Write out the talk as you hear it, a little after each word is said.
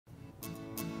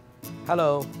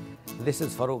Hello, this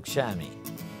is Farouk Shami.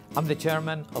 I'm the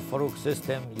chairman of Farouk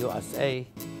System USA.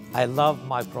 I love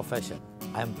my profession.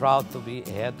 I am proud to be a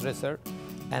hairdresser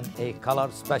and a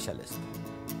color specialist.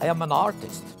 I am an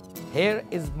artist. Here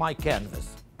is my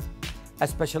canvas. I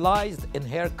specialized in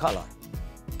hair color.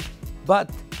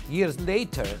 But years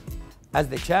later, as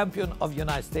the champion of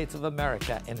United States of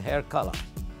America in hair color,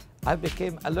 I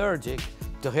became allergic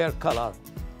to hair color,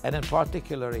 and in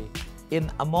particular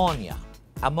in ammonia.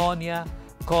 Ammonia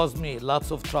caused me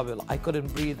lots of trouble. I couldn't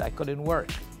breathe, I couldn't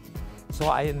work. So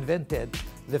I invented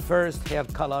the first hair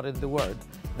color in the world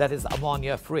that is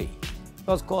ammonia-free. It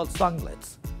was called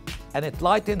Sunglets. And it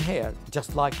lightened hair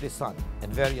just like the sun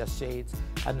in various shades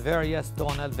and various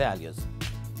tonal values.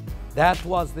 That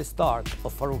was the start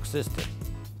of Farouk System.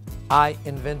 I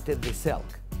invented the silk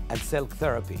and silk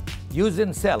therapy.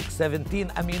 Using silk, 17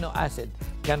 amino acid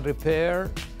can repair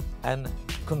and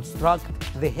construct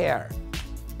the hair.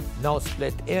 No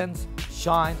split ends,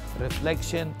 shine,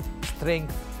 reflection,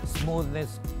 strength,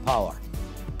 smoothness, power.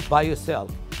 BioSilk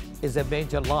is a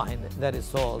major line that is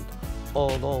sold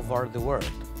all over the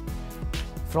world.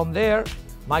 From there,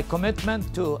 my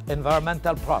commitment to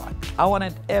environmental product. I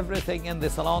wanted everything in the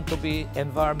salon to be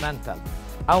environmental.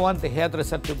 I want the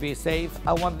hairdresser to be safe.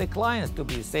 I want the clients to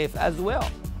be safe as well.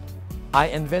 I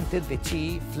invented the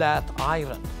Chi flat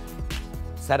iron,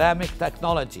 ceramic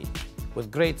technology with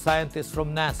great scientists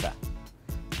from NASA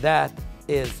that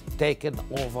is taken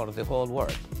over the whole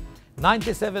world.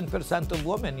 97% of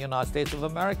women in the United States of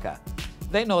America,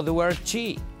 they know the word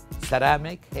Chi,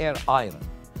 ceramic hair iron.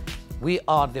 We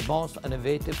are the most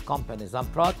innovative companies. I'm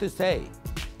proud to say,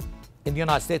 in the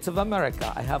United States of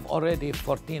America, I have already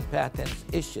 14 patents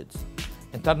issued.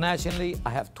 Internationally,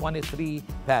 I have 23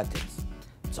 patents.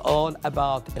 It's all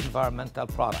about environmental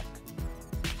product.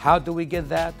 How do we get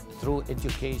that? Through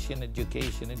education,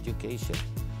 education, education.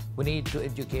 We need to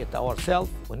educate ourselves.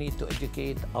 We need to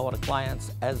educate our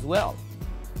clients as well.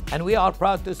 And we are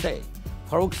proud to say,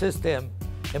 Farouk System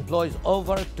employs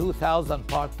over 2,000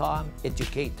 part-time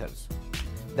educators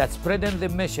that spreading the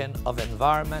mission of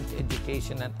environment,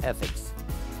 education, and ethics.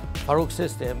 Farouk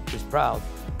System is proud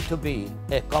to be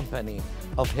a company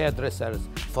of hairdressers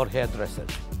for hairdressers.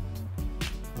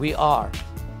 We are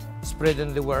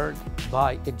spreading the word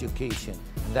by education.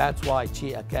 And that's why Chi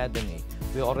Academy,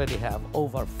 we already have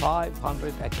over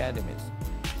 500 academies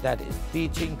that is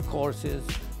teaching courses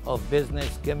of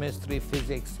business, chemistry,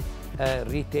 physics,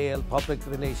 retail, public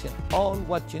relations, all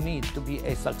what you need to be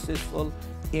a successful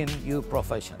in your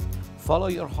profession. Follow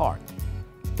your heart.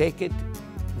 Take it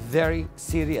very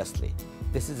seriously.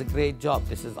 This is a great job.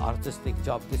 This is artistic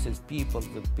job. This is people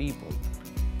with people.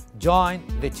 Join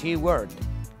the Chi word.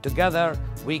 Together,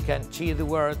 we can Chi the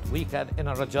word, we can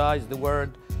energize the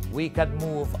word, we can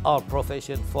move our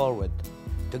profession forward.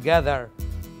 Together,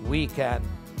 we can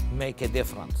make a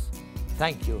difference.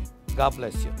 Thank you. God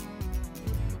bless you.